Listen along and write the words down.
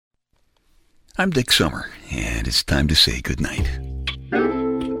I'm Dick Summer, and it's time to say goodnight.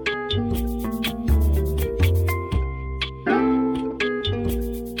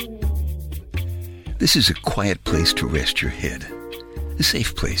 This is a quiet place to rest your head, a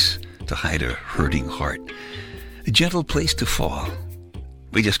safe place to hide a hurting heart, a gentle place to fall.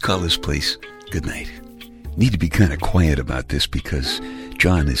 We just call this place goodnight. Need to be kind of quiet about this because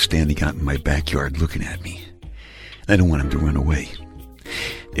John is standing out in my backyard looking at me. I don't want him to run away.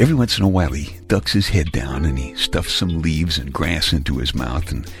 Every once in a while he ducks his head down and he stuffs some leaves and grass into his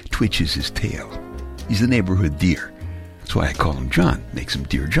mouth and twitches his tail. He's the neighborhood deer. That's why I call him John. Makes him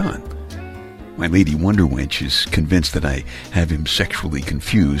Dear John. My lady Wonder Wench is convinced that I have him sexually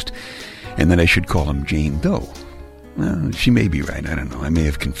confused and that I should call him Jane Doe. Well, she may be right. I don't know. I may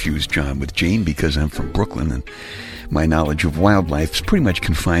have confused John with Jane because I'm from Brooklyn and my knowledge of wildlife is pretty much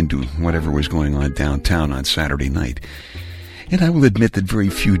confined to whatever was going on downtown on Saturday night. And I will admit that very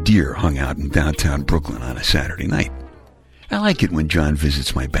few deer hung out in downtown Brooklyn on a Saturday night. I like it when John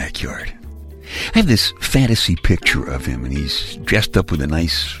visits my backyard. I have this fantasy picture of him, and he's dressed up with a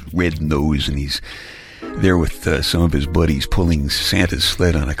nice red nose, and he's there with some of his buddies pulling Santa's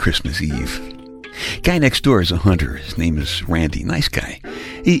sled on a Christmas Eve. Guy next door is a hunter. His name is Randy. Nice guy.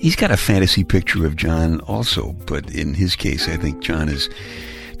 He's got a fantasy picture of John also, but in his case, I think John is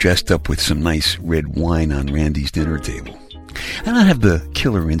dressed up with some nice red wine on Randy's dinner table. I don't have the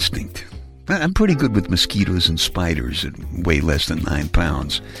killer instinct. I'm pretty good with mosquitoes and spiders that weigh less than 9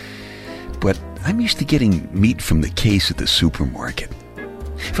 pounds. But I'm used to getting meat from the case at the supermarket.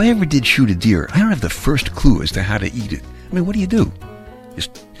 If I ever did shoot a deer, I don't have the first clue as to how to eat it. I mean, what do?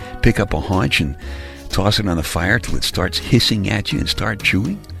 Just pick up a haunch and toss it on the fire till it starts hissing at you and start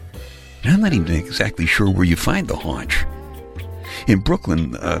chewing? And I'm not even exactly sure where you find the haunch. In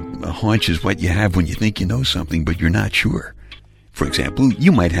Brooklyn, a haunch is what you have when you think you know something, but you're not sure. For example,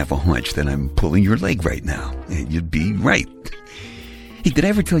 you might have a hunch that I'm pulling your leg right now, and you'd be right. Hey, did I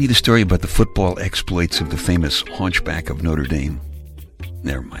ever tell you the story about the football exploits of the famous Hunchback of Notre Dame?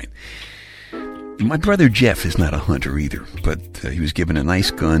 Never mind. My brother Jeff is not a hunter either, but he was given a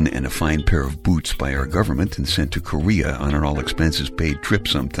nice gun and a fine pair of boots by our government and sent to Korea on an all-expenses-paid trip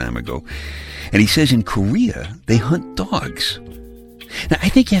some time ago. And he says in Korea, they hunt dogs. Now, I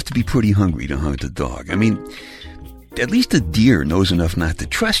think you have to be pretty hungry to hunt a dog. I mean, at least a deer knows enough not to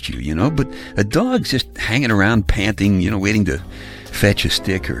trust you, but a dog's just hanging around panting, waiting to fetch a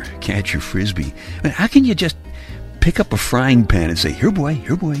stick or catch your frisbee. I mean, how can you just pick up a frying pan and say, here boy,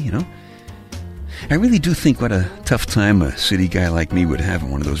 I really do think what a tough time a city guy like me would have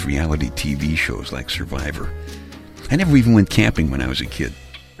in one of those reality TV shows like Survivor. I never even went camping when I was a kid,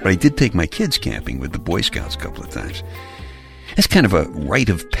 but I did take my kids camping with the Boy Scouts a couple of times. That's kind of a rite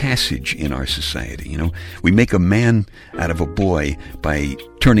of passage in our society, We make a man out of a boy by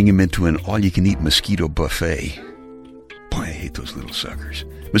turning him into an all-you-can-eat mosquito buffet. Boy, I hate those little suckers.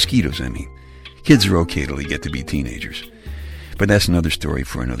 Mosquitoes, I mean. Kids are okay till they get to be teenagers. But that's another story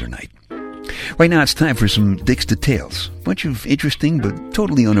for another night. Right now it's time for some Dick's Details. A bunch of interesting but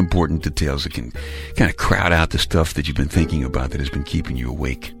totally unimportant details that can kind of crowd out the stuff that you've been thinking about that has been keeping you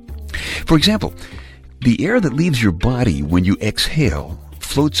awake. For example, the air that leaves your body when you exhale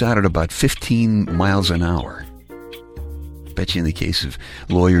floats out at about 15 miles an hour. Bet you in the case of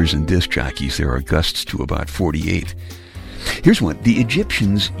lawyers and disc jockeys, there are gusts to about 48. Here's one. The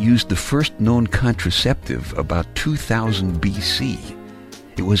Egyptians used the first known contraceptive about 2000 BC.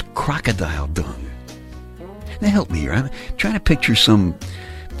 It was crocodile dung. Now help me here. I'm trying to picture some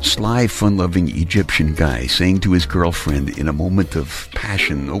sly, fun-loving Egyptian guy saying to his girlfriend in a moment of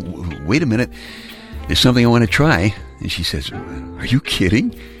passion, "Oh, wait a minute. There's something I want to try." And she says, "Are you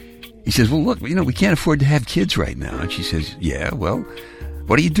kidding?" He says, "Well, look, we can't afford to have kids right now." And she says, "Yeah, well,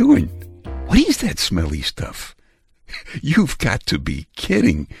 what are you doing?" "What is that smelly stuff?" "You've got to be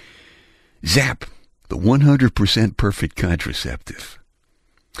kidding." Zap, the 100% perfect contraceptive.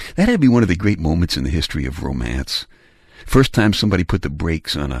 That had to be one of the great moments in the history of romance. First time somebody put the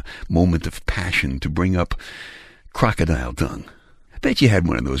brakes on a moment of passion to bring up crocodile dung. I bet you had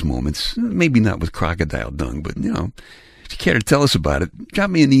one of those moments. Maybe not with crocodile dung, but, if you care to tell us about it,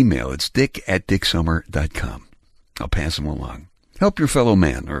 drop me an email. It's dick@dicksummer.com. I'll pass them along. Help your fellow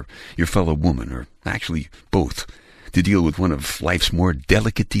man or your fellow woman, or actually both, to deal with one of life's more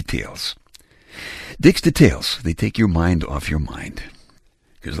delicate details. Dick's Details, they take your mind off your mind.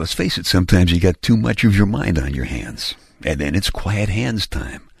 Because let's face it, sometimes you got too much of your mind on your hands. And then it's Quiet Hands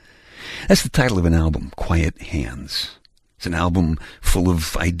time. That's the title of an album, Quiet Hands. It's an album full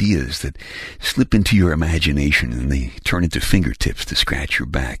of ideas that slip into your imagination and they turn into fingertips to scratch your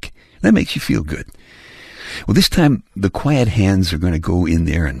back. That makes you feel good. Well, this time, the Quiet Hands are going to go in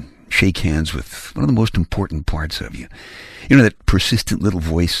there and shake hands with one of the most important parts of you. You know, that persistent little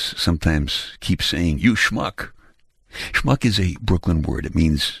voice sometimes keeps saying, "You schmuck." Schmuck is a Brooklyn word. It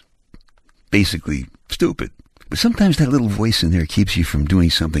means basically stupid. But sometimes that little voice in there keeps you from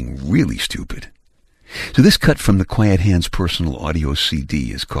doing something really stupid. So this cut from the Quiet Hands personal audio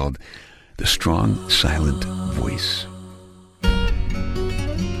CD is called The Strong Silent Voice.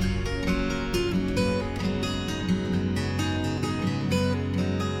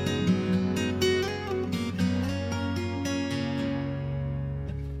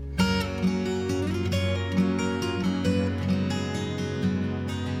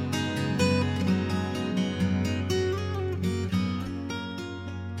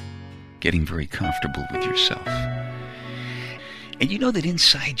 Getting very comfortable with yourself. And you know that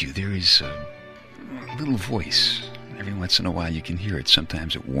inside you there is a little voice. Every once in a while you can hear it.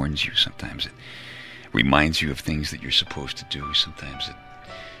 Sometimes it warns you. Sometimes it reminds you of things that you're supposed to do. Sometimes it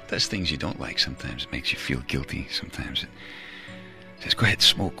does things you don't like. Sometimes it makes you feel guilty. Sometimes it says, "Go ahead,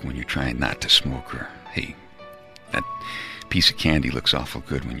 smoke," when you're trying not to smoke. Or, "Hey, that piece of candy looks awful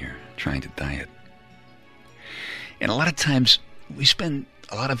good," when you're trying to diet. And a lot of times we spend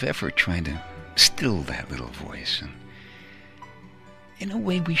a lot of effort trying to still that little voice. And in a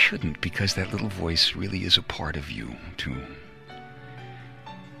way we shouldn't, because that little voice really is a part of you too.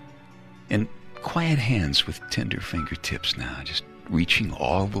 And quiet hands with tender fingertips now, just reaching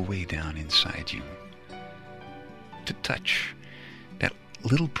all the way down inside you to touch that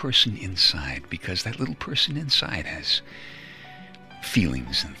little person inside, because that little person inside has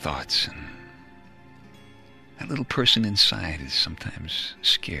feelings and thoughts, and that little person inside is sometimes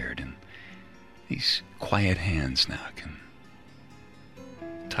scared, and these quiet hands now can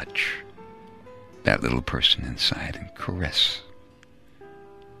touch that little person inside and caress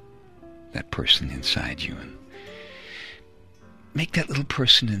that person inside you and make that little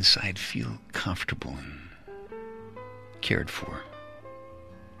person inside feel comfortable and cared for.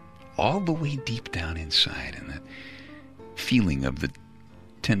 All the way deep down inside, and that feeling of the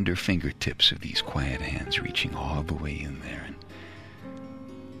tender fingertips of these quiet hands reaching all the way in there. And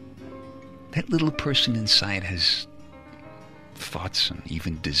that little person inside has thoughts and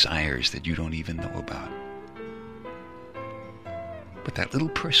even desires that you don't even know about. But that little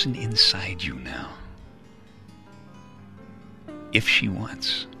person inside you now, if she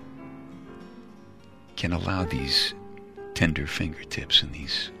wants, can allow these tender fingertips and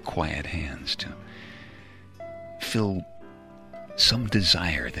these quiet hands to fill some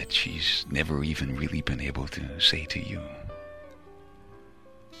desire that she's never even really been able to say to you.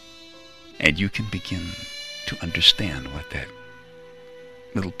 And you can begin to understand what that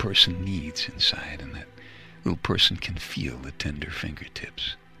little person needs inside, and that little person can feel the tender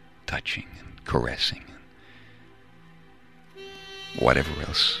fingertips touching and caressing and whatever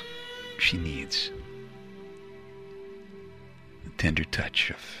else she needs. The tender touch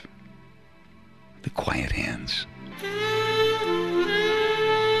of the quiet hands.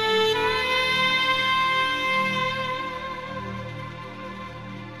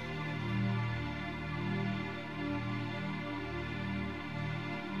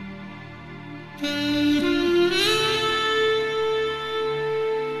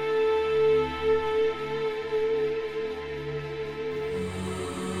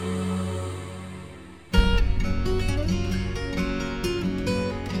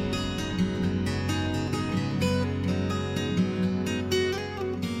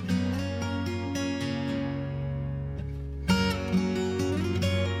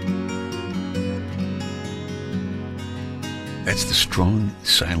 That's the Strong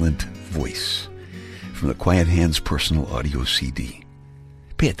Silent Voice from the Quiet Hands personal audio CD.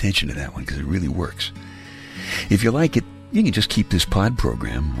 Pay attention to that one, because it really works. If you like it, you can just keep this pod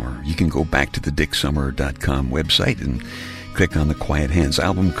program, or you can go back to the dicksummer.com website and click on the Quiet Hands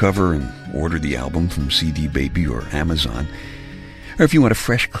album cover and order the album from CD Baby or Amazon. Or if you want a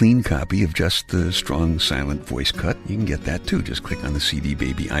fresh, clean copy of just the Strong Silent Voice cut, you can get that too. Just click on the CD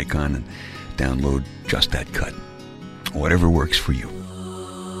Baby icon and download just that cut. Whatever works for you.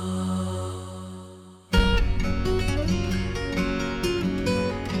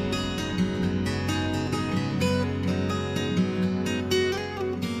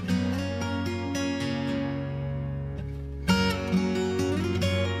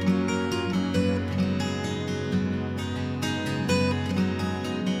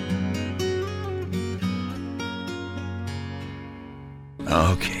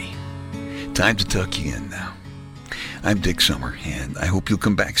 Okay, time to tuck you in now. I'm Dick Summer, and I hope you'll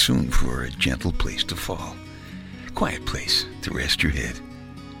come back soon for a gentle place to fall. Quiet place to rest your head.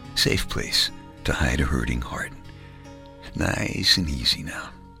 Safe place to hide a hurting heart. Nice and easy now.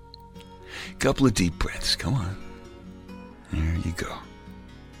 Couple of deep breaths. Come on. There you go.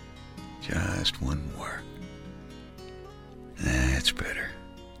 Just one more. That's better.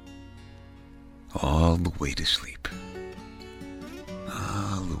 All the way to sleep.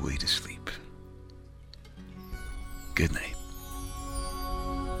 All the way to sleep. Good night.